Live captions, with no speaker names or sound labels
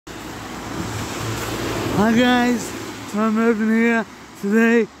Hi guys, Tom Urban here.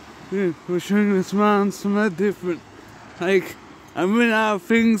 Today we're showing this man something different. Like, I'm running out of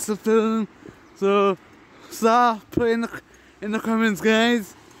things to film, so start putting in the comments,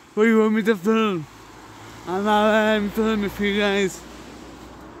 guys, what you want me to film, and I'll film it for you guys.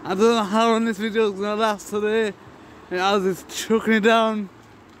 I don't know how long this video is gonna last today. I was just chucking it down.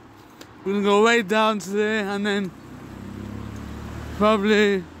 We're gonna go right down today, and then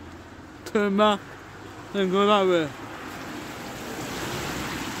probably turn back and go that way.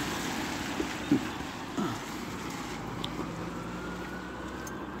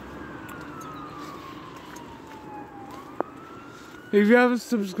 If you haven't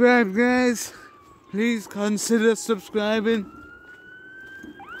subscribed, guys, please consider subscribing.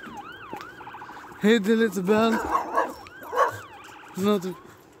 Hit the little bell,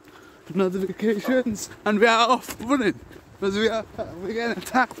 notifications, and we are off running because we're getting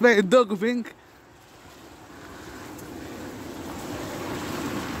attacked by a dog, I think.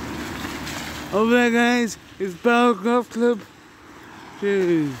 Over there, guys, is Barrow Golf Club.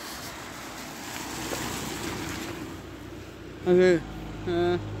 Jeez. Okay.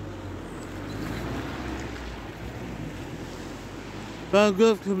 Barrow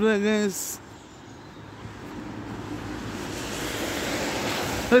Golf Club there, guys.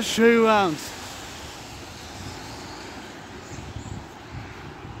 Let's show you around.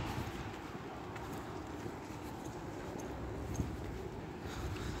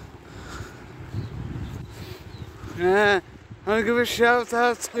 I'm gonna give a shout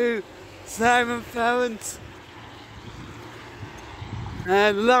out to Simon Farrant,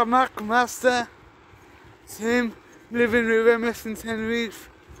 and Mac Master, Tim, living with MS in Tenerife,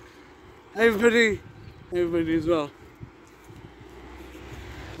 everybody as well.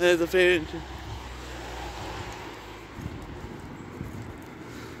 There's a page.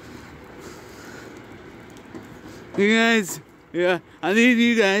 You guys, yeah, I need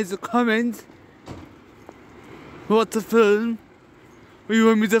you guys to comment what to film, what you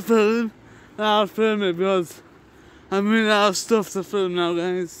want me to film, and I'll film it because I'm running out of stuff to film now,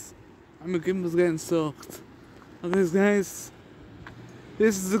 guys. And my gimbal's getting soaked. Okay, guys,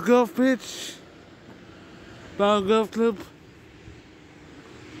 this is the golf pitch, Barrow Golf Club.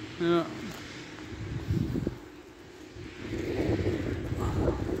 Yeah.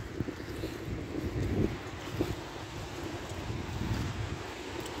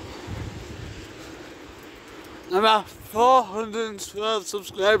 I'm at 412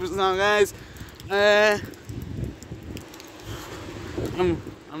 subscribers now, guys. I'm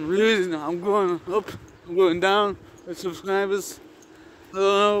losing. I'm going up. I'm going down with subscribers. I don't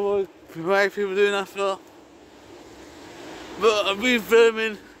know why people doing that for. But I've been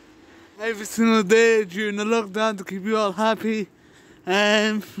filming every single day during the lockdown to keep you all happy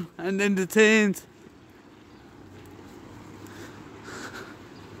and entertained.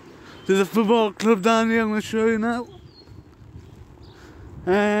 There's a football club down here, I'm going to show you now.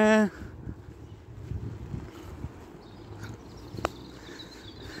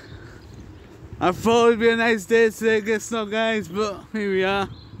 I thought it'd be a nice day today, I guess not, guys, but here we are.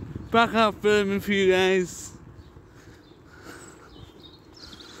 Back out filming for you guys.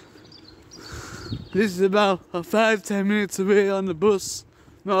 This is about 5-10 minutes away on the bus,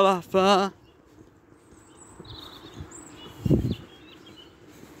 not that far.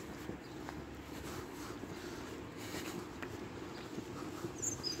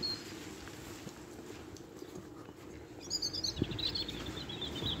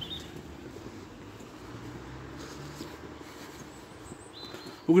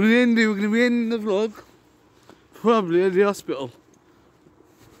 We're gonna be ending the vlog probably at the hospital,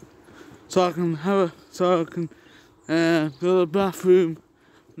 so I can go to the bathroom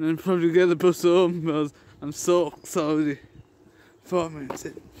and then probably get the bus home because I'm soaked already. 4 minutes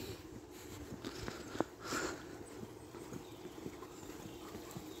in.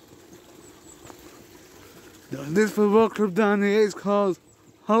 This football club down here is called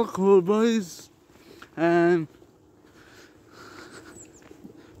Hulk Boys.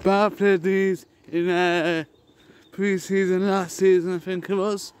 Bar played these in pre-season last season, I think it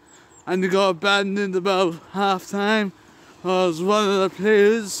was, and they got abandoned about half time because one of the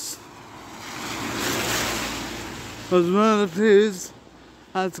players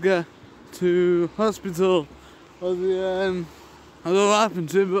had to get to hospital. I don't know what happened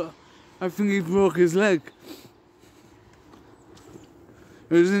to him, but I think he broke his leg.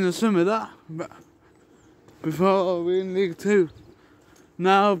 It was in the summer that, but before we were in League 2.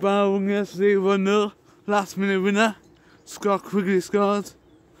 Now Barrow won yesterday 1-0, last minute winner. Scott Quigley scored.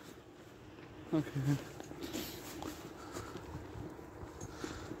 Okay.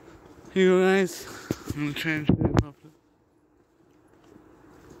 Here you go, guys. I'm gonna change it properly.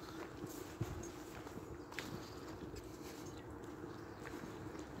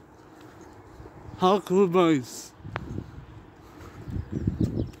 How cool, boys.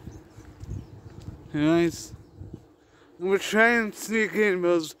 Anyways, I'm gonna try and sneak in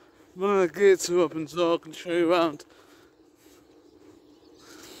because one of the gates are open so I can show you around.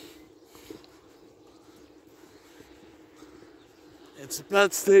 It's a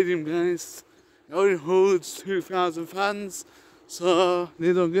bad stadium, guys. It only holds 2,000 fans, so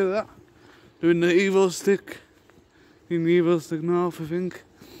they don't get that. Doing the Evo stick. In the Evo stick north, I think.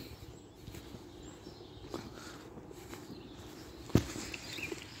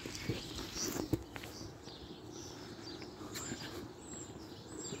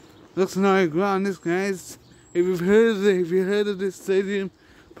 Looks like ground this, guys. If you've heard of it, if you heard of this stadium,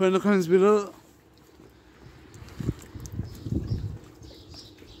 put in the comments below.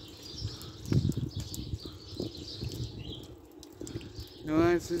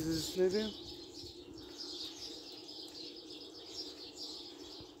 Alright, this is the stadium.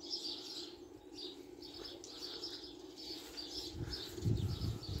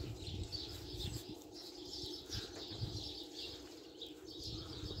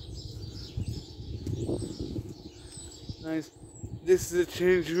 Nice. This is the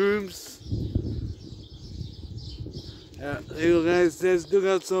change rooms. There you go, guys. There's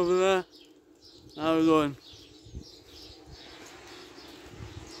dugouts over there. Now we're going.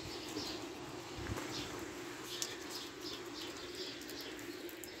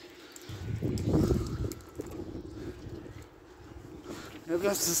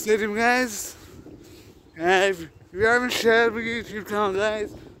 That's the stadium, guys. If you haven't shared my YouTube channel,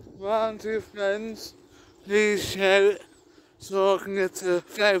 guys, one, two friends, please share it so I can get to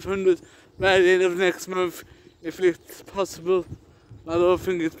 500 by the end of next month, if it's possible. I don't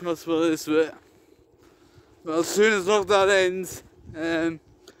think it's possible this way. But as soon as lockdown ends,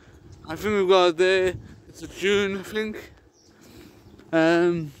 I think we've got a day. It's June, I think.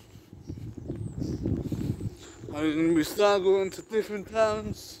 I'm going to start going to different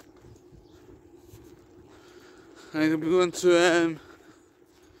towns. I'm going to be going to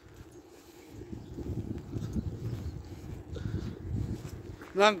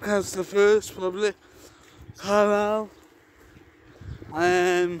Lancaster first, probably. Carlisle.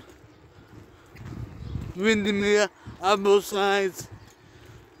 Windermere, on both sides.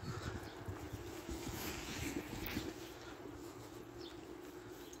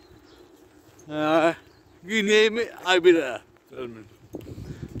 You name it, I'll be there.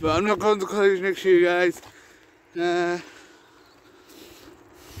 But I'm not going to college next year, guys.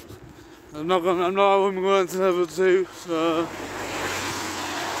 I'm not going to level 2, so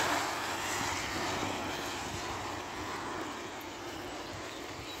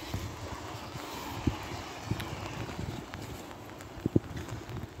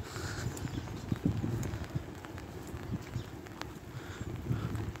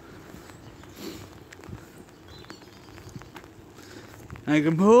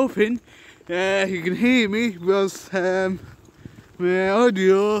I'm hoping you can hear me because my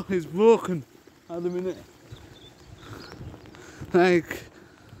audio is broken at the minute. Like,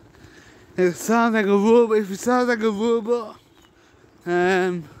 it sounds like a robot. If it sounds like a robot,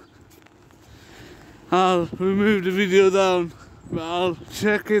 I'll remove the video down, but I'll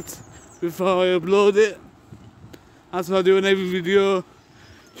check it before I upload it. That's what I do in every video.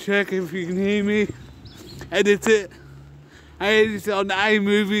 Check if you can hear me, edit it. I edit it on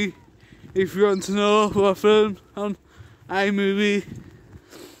iMovie, if you want to know what I filmed on iMovie.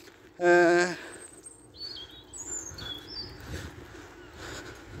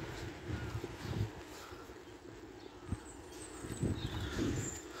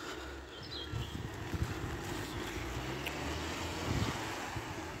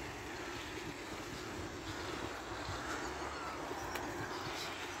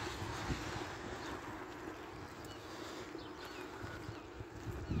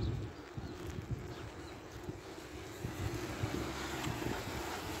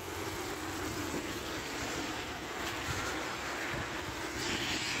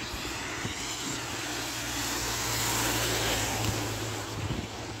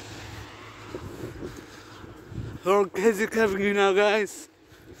 So, crazy covering you now, guys.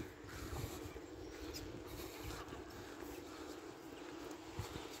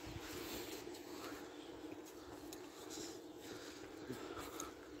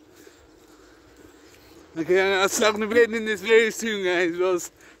 Okay, I'll start getting this very soon, guys,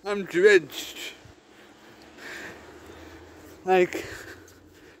 because I'm drenched. Like,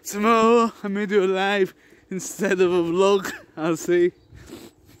 tomorrow I may do a live instead of a vlog, I'll see.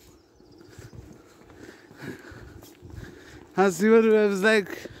 I'll see what the weather's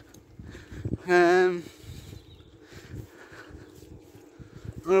like. I'm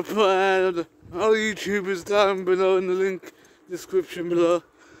gonna put all YouTubers down below in the link description below.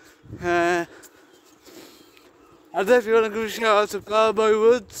 I definitely want to give a shout out to Barrow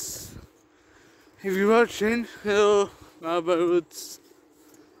Woods. If you're watching, hello Barrow Woods.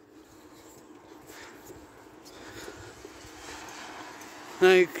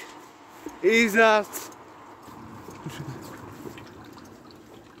 Like, he's at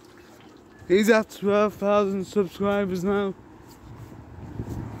 12,000 subscribers now.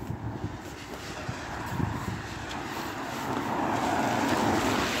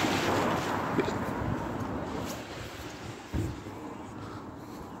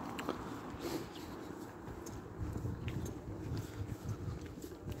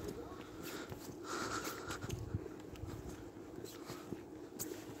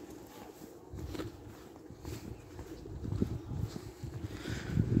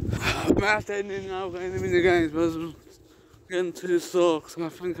 I'm after ending now, going to the games, but I'm getting too sore because I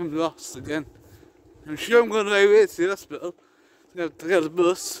think I'm lost again. I'm sure I'm going to wait to the hospital to get a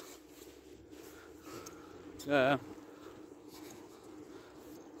bus. Yeah.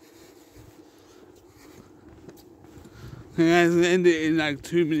 Yeah, I'm going to end it in like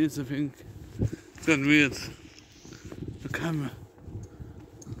 2 minutes, I think. It's gone weird. The camera.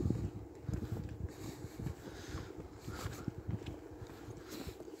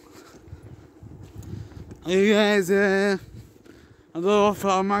 Hey guys, I don't know, I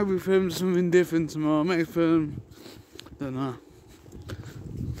thought I might be filming something different tomorrow. I might film, don't know,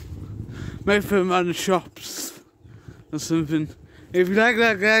 might film around the shops or something. If you like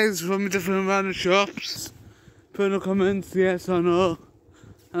that, guys, want me to film around the shops, put in the comments yes or no,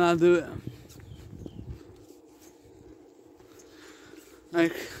 and I'll do it.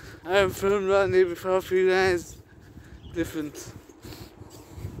 Like, I haven't filmed around here before for you guys, different.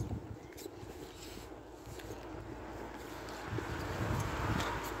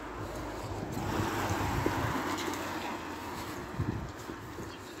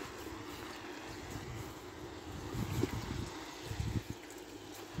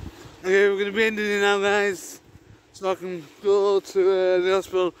 Okay, we're going to be ending it now, guys, so I can go to the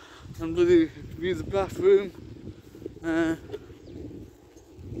hospital and really use the bathroom.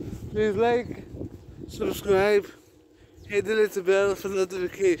 Please like, subscribe, hit the little bell for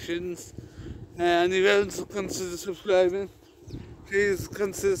notifications, and if you haven't considered subscribing, please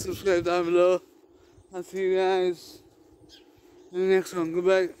consider subscribing down below. I'll see you guys in the next one.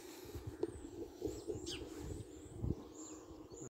 Goodbye.